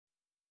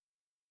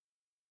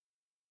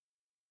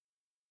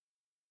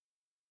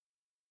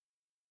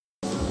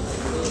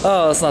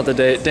Oh, that's not the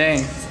date.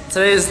 Dang.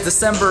 Today is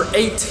December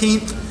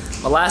 18th,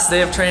 my last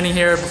day of training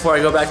here before I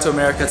go back to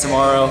America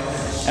tomorrow.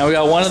 And we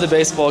got one of the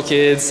baseball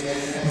kids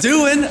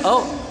doing,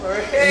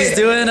 he's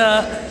doing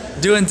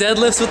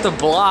deadlifts with the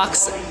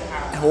blocks,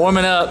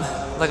 warming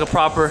up like a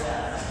proper.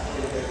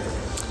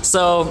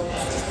 So,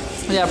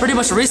 yeah, pretty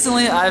much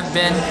recently I've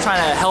been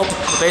trying to help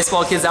the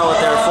baseball kids out with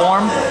their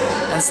form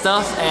and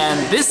stuff. And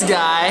this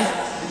guy,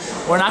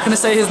 we're not gonna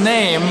say his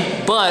name,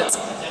 but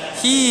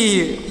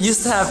he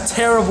used to have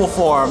terrible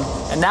form,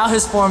 and now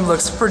his form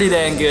looks pretty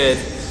dang good.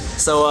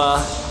 So,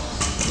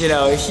 you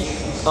know,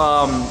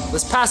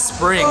 this past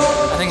spring,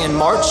 I think in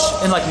March,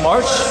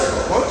 March?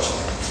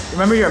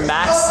 Remember your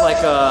max,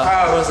 like,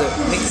 what was it?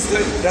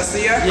 Last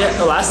year?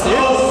 Yeah, last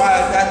year?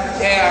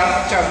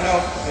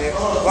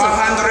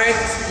 100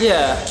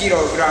 yeah.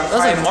 kilogram. That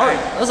was like March.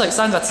 That was like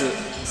 3月.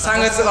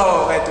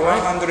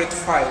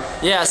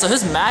 105. Yeah, so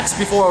his max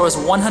before was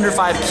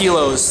 105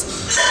 kilos,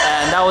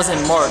 and that was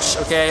in March,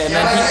 okay? And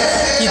then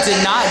he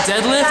did not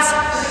deadlift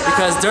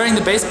because during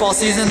the baseball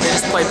season, they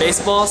just play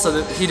baseball, so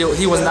that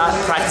he was not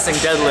practicing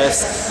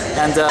deadlifts.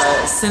 And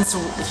since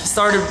he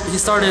started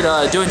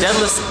doing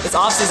deadlifts, it's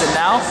off season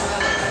now,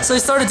 so he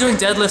started doing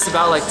deadlifts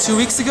about like 2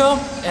 weeks ago,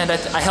 and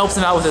I helped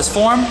him out with his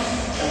form.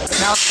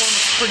 Now his form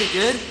is pretty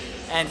good,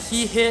 and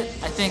he hit,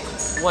 I think,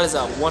 what is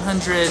that,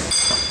 100...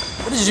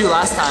 What did you do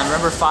last time?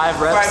 Remember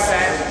 5 reps?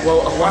 5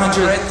 Well,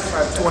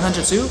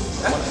 102?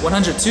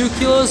 102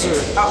 kilos? Or?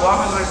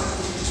 100.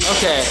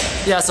 Okay,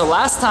 yeah, so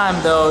last time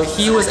though,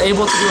 he was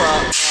able to do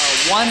a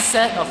one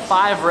set of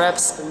 5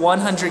 reps,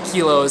 100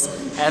 kilos,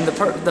 and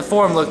the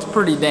form looked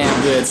pretty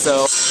damn good.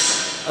 So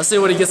I'll see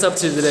what he gets up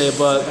to today,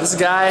 but this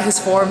guy, his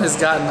form has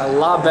gotten a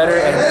lot better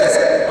and he's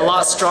a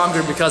lot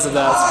stronger because of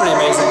that. It's pretty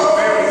amazing.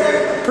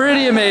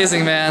 Pretty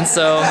amazing, man.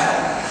 So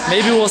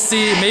maybe we'll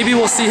see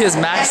his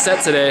max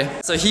set today.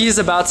 So he's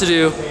about to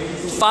do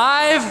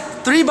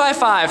 3 by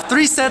 5,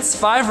 3 sets,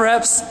 5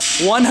 reps,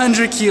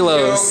 100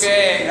 kilos.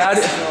 Okay.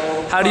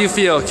 How do you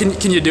feel?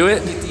 Can you do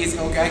it? It is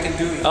okay, I can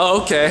do it.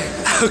 Oh, okay.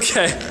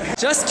 Okay.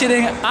 Just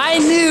kidding. I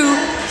knew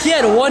he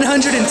had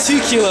 102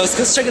 kilos,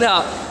 because check it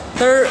out.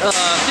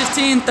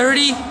 15,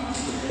 30,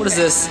 what is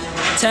this?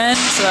 10,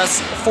 so that's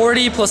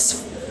 40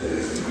 plus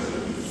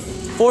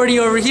 40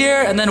 over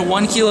here, and then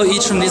 1 kilo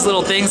each from these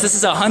little things. This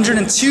is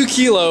 102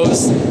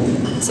 kilos,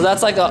 so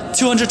that's like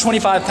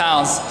 225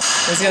 pounds.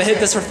 He's gonna hit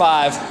this for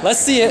 5. Let's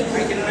see it.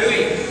 I can do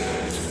it.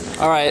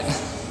 All right.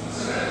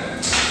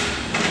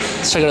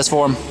 Let's check out his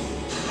form.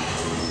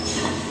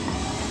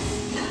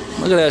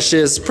 Look at that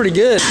shit, it's pretty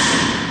good.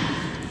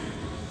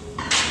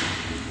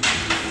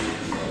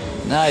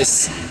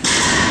 Nice.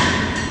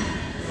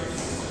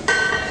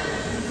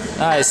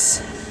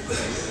 Nice.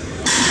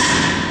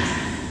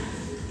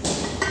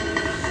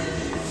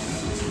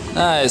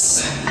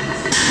 Nice.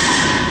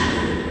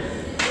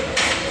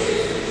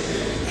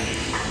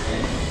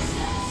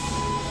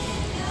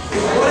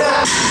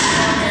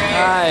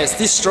 Nice.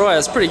 Destroy.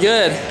 That's pretty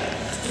good.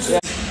 Yeah.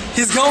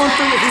 He's going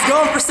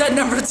for set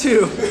number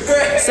 2.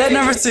 Set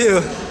number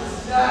 2.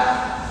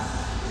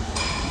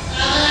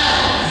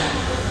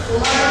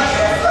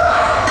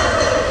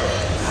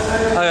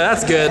 Okay,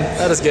 that's good.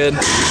 That is good.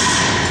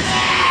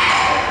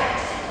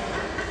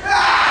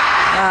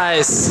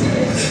 Nice.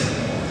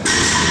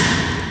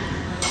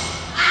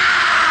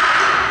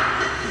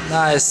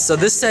 Nice. So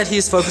this set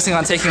he's focusing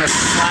on taking the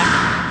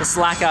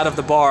slack out of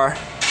the bar.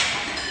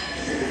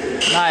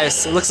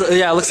 Nice. It looks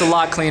a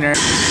lot cleaner.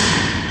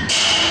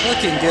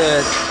 Looking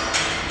good.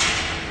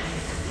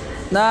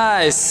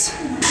 Nice.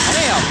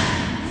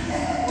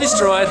 Damn.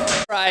 Destroyed.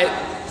 All right.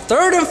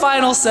 3rd and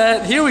final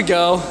set. Here we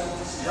go.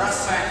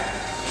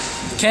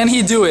 Can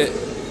he do it?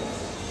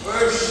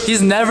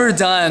 He's never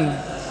done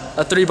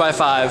a 3 by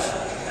 5,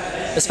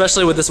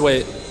 especially with this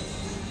weight.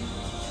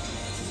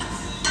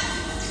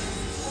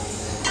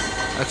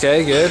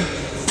 Okay, good.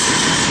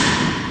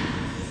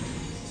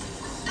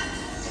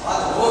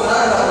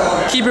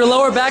 Keep your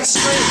lower back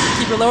straight.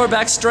 Keep your lower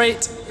back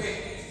straight.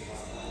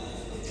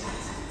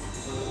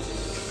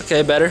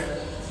 Okay, better.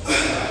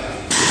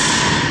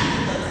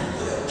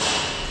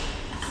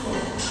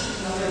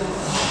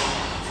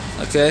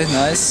 Okay,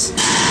 nice.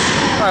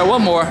 All right,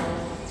 one more.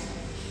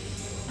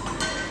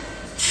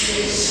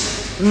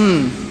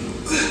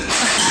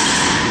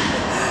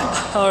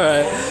 All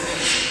right.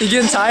 You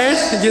getting tired?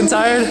 You getting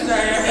tired?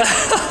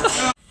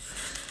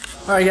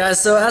 All right,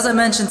 guys. So as I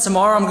mentioned,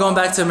 tomorrow I'm going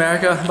back to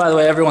America. By the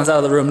way, everyone's out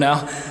of the room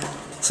now.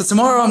 So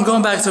tomorrow I'm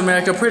going back to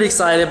America. Pretty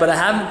excited, but I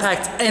haven't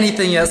packed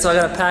anything yet. So I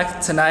gotta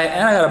pack tonight,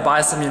 and I gotta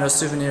buy some,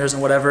 souvenirs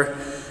and whatever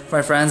for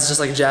my friends,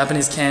 just like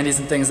Japanese candies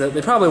and things that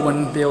they probably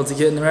wouldn't be able to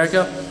get in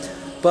America.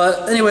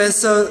 But anyways,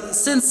 so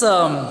since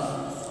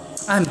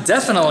I'm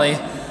definitely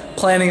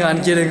planning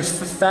on getting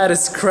fat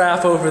as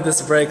crap over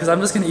this break, because I'm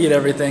just gonna eat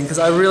everything, because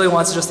I really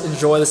want to just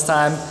enjoy this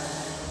time,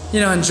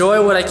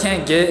 enjoy what I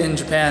can't get in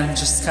Japan,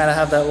 just kind of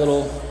have that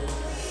little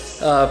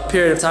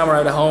period of time where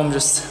I'm at home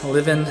just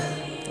living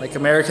like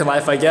American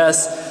life, I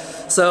guess.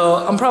 So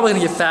I'm probably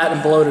gonna get fat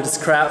and bloated as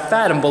crap,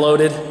 fat and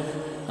bloated.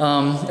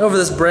 over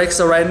this break.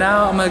 So right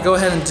now I'm gonna go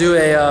ahead and do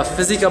a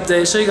physique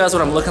update, show you guys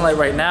what I'm looking like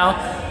right now.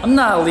 I'm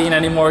not lean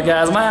anymore,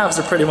 guys. My abs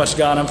are pretty much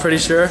gone, I'm pretty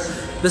sure.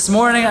 This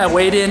morning I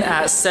weighed in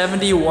at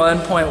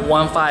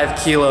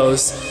 71.15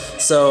 kilos.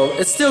 So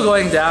it's still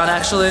going down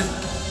actually,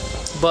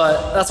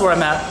 but that's where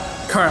I'm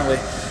at currently.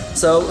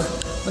 So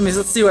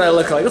let's see what I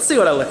look like. Let's see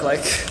what I look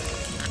like.